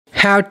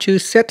How to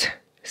set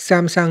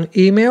Samsung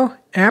email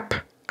app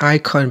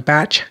icon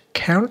batch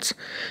counts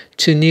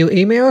to new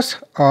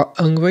emails or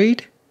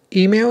unread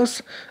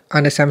emails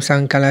on the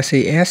Samsung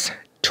Galaxy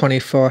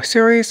S24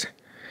 series.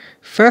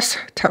 First,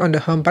 tap on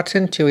the home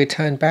button to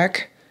return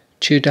back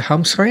to the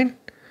home screen.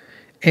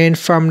 And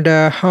from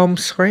the home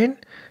screen,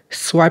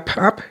 swipe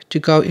up to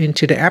go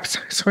into the apps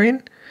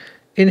screen.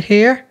 In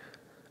here,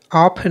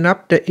 open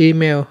up the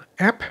email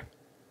app.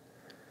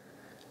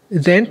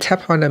 Then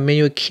tap on the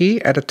menu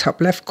key at the top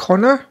left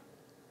corner.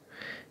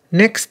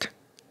 Next,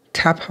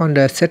 tap on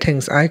the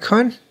settings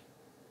icon.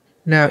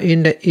 Now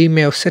in the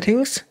email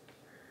settings,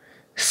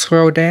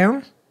 scroll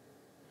down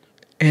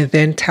and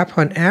then tap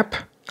on app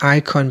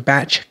icon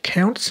batch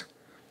counts.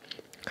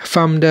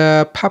 From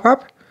the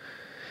pop-up,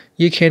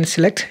 you can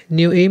select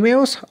new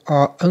emails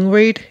or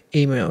unread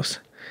emails.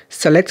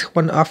 Select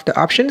one of the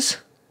options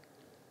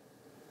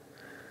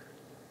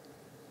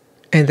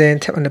and then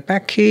tap on the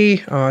back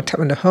key or tap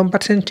on the home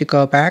button to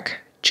go back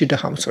to the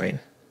home screen.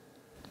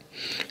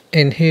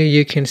 And here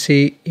you can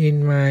see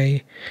in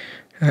my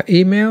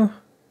email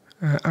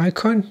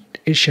icon,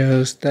 it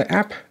shows the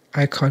app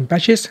icon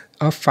batches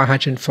of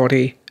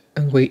 540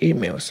 unread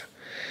emails.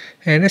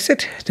 And that's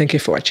it. Thank you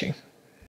for watching.